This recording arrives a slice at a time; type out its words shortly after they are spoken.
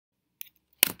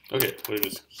Okay, let me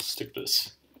just stick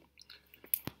this.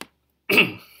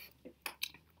 Hey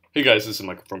guys, this is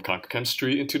Michael from Conquer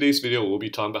Chemistry. In today's video, we'll be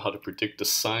talking about how to predict the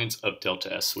signs of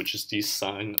delta S, which is the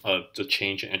sign of the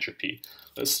change in entropy.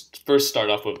 Let's first start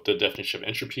off with the definition of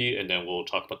entropy, and then we'll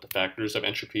talk about the factors of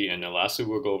entropy, and then lastly,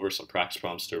 we'll go over some practice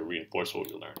problems to reinforce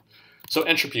what we learned. So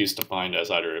entropy is defined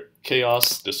as either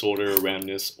chaos, disorder,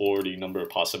 randomness, or the number of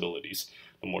possibilities.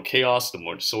 The more chaos, the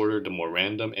more disorder, the more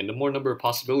random, and the more number of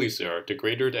possibilities there are, the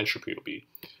greater the entropy will be.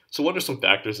 So what are some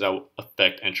factors that will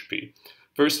affect entropy?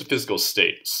 First, the physical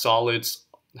state. Solids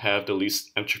have the least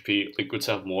entropy, liquids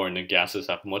have more, and then gases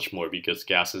have much more because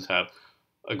gases have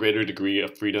a greater degree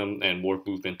of freedom and more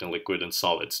movement than liquid and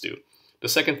solids do. The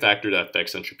second factor that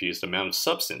affects entropy is the amount of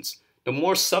substance. The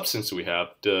more substance we have,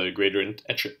 the greater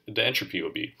the entropy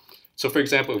will be. So for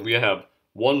example, if we have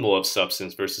 1 mole of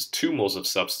substance versus 2 moles of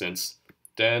substance,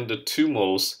 then the 2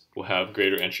 moles will have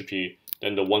greater entropy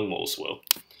than the 1 moles will.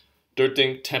 Third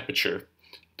thing, temperature.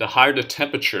 The higher the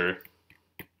temperature,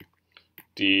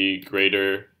 the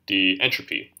greater the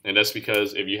entropy. And that's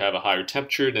because if you have a higher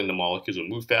temperature, then the molecules will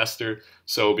move faster,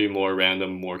 so it'll be more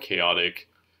random, more chaotic.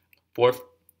 Fourth,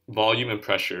 volume and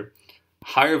pressure.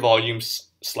 Higher volumes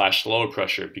 / lower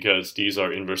pressure, because these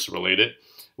are inversely related,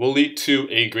 will lead to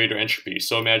a greater entropy.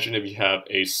 So imagine if you have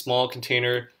a small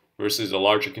container versus a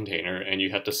larger container, and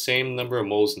you have the same number of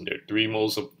moles in there, 3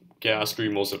 moles of gas, 3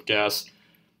 moles of gas.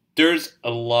 There's a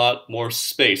lot more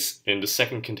space in the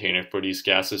second container for these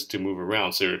gases to move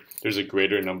around, so there's a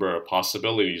greater number of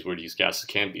possibilities where these gases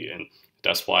can be, and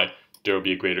that's why there will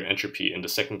be a greater entropy in the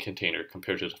second container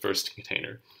compared to the first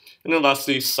container. And then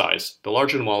lastly, size. The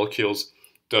larger the molecules,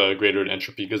 the greater the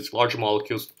entropy, because larger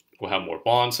molecules will have more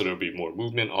bonds, so there'll be more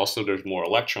movement. Also, there's more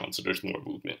electrons, so there's more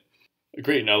movement.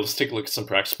 Great, now let's take a look at some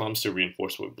practice problems to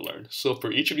reinforce what we've learned. So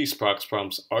for each of these practice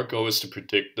problems, our goal is to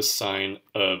predict the sign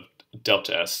of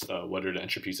delta S, whether the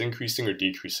entropy is increasing or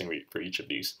decreasing for each of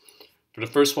these. For the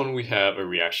first one, we have a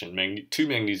reaction. 2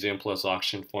 magnesium plus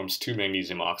oxygen forms 2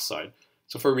 magnesium oxide.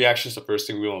 So for reactions, the first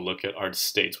thing we want to look at are the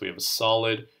states. We have a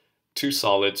solid, 2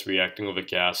 solids reacting with a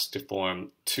gas to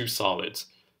form 2 solids.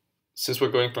 Since we're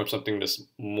going from something that's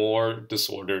more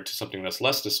disordered to something that's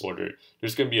less disordered,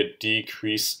 there's going to be a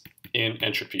decrease in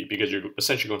entropy because you're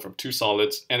essentially going from 2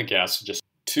 solids and a gas to just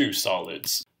 2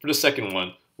 solids. For the second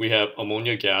one, we have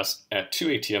ammonia gas at 2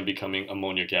 atm becoming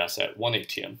ammonia gas at 1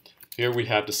 atm. Here we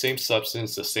have the same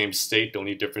substance, the same state. The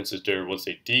only difference is there was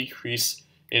a decrease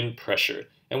in pressure.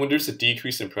 And when there's a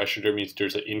decrease in pressure, that means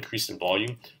there's an increase in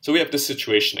volume. So we have this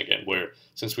situation again where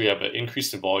since we have an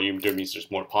increase in volume, that means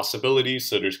there's more possibilities,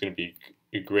 so there's going to be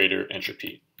a greater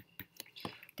entropy.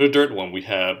 For the third one, we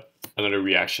have another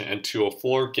reaction,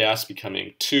 N2O4 gas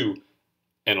becoming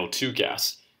 2NO2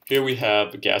 gas. Here we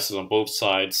have gases on both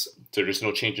sides, so there's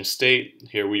no change in state.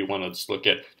 Here we want to just look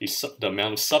at the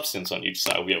amount of substance on each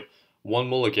side. We have 1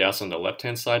 mole of gas on the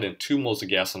left-hand side and 2 moles of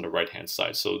gas on the right-hand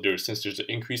side. So since there's an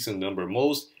increase in the number of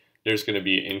moles, there's going to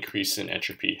be an increase in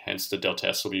entropy. Hence, the delta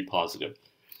S will be positive.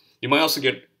 You might also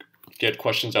get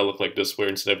questions that look like this, where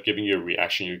instead of giving you a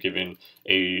reaction, you're given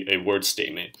a word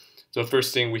statement. So the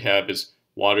first thing we have is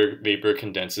water vapor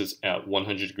condenses at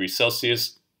 100 degrees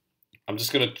Celsius. I'm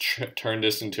just going to turn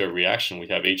this into a reaction. We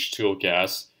have H2O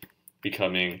gas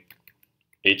becoming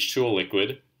H2O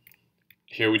liquid.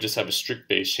 Here we just have a strict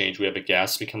base change. We have a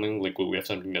gas becoming liquid. We have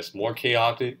something that's more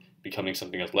chaotic becoming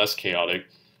something that's less chaotic.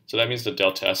 So that means the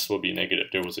delta S will be negative.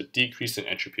 There was a decrease in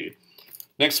entropy.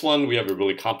 Next one, we have a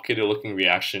really complicated looking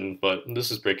reaction, but let's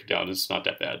just break it down. It's not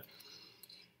that bad.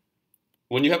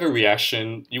 When you have a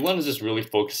reaction, you want to just really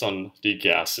focus on the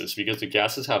gases because the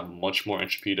gases have much more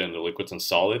entropy than the liquids and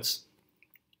solids.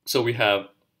 So we have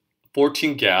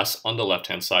 14 gas on the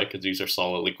left-hand side, because these are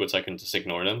solid liquids, I can just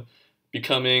ignore them,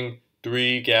 becoming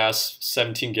 3 gas,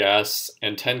 17 gas,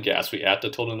 and 10 gas. We add the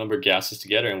total number of gases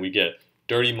together and we get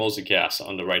 30 moles of gas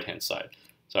on the right-hand side.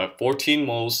 So I have 14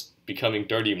 moles becoming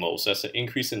 30 moles. That's an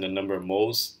increase in the number of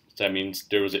moles. That means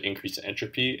there was an increase in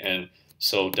entropy, and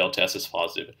so delta S is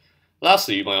positive.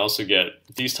 Lastly, you might also get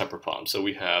these type of problems. So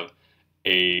we have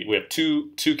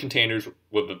two containers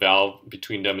with a valve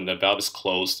between them, and the valve is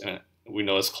closed, and we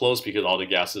know it's closed because all the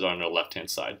gases are on the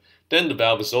left-hand side. Then the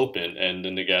valve is open, and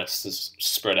then the gas is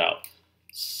spread out.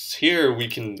 Here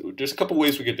there's a couple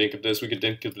ways we could think of this. We could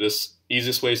think of this,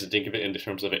 easiest way is to think of it in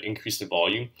terms of an increase in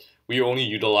volume. We are only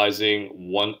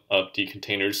utilizing one of the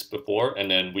containers before,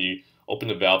 and then we open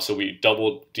the valve, so we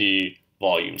doubled the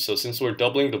volume. So since we're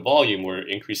doubling the volume, we're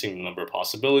increasing the number of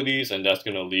possibilities, and that's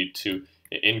going to lead to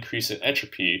an increase in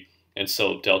entropy, and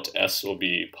so delta S will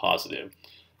be positive.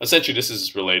 Essentially, this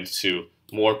is related to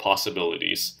more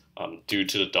possibilities due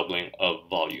to the doubling of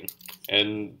volume.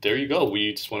 And there you go.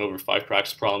 We just went over 5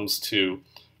 practice problems to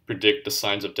predict the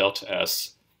signs of delta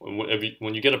S.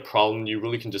 When you get a problem, you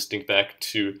really can just think back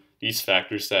to these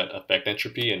factors that affect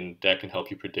entropy, and that can help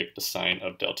you predict the sign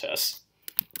of delta S.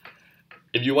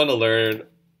 If you want to learn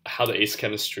how to ace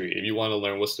chemistry, if you want to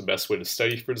learn what's the best way to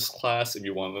study for this class, if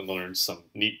you want to learn some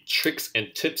neat tricks and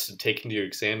tips to take into your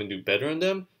exam and do better on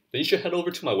them, then you should head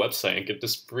over to my website and get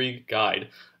this free guide,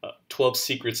 12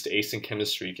 Secrets to Acing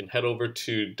Chemistry. You can head over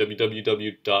to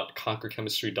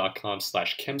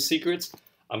www.conquerchemistry.com/chemsecrets.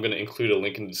 I'm going to include a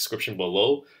link in the description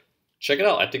below. Check it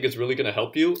out. I think it's really going to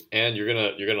help you, and you're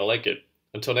gonna like it.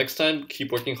 Until next time,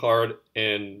 keep working hard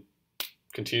and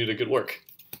continue the good work.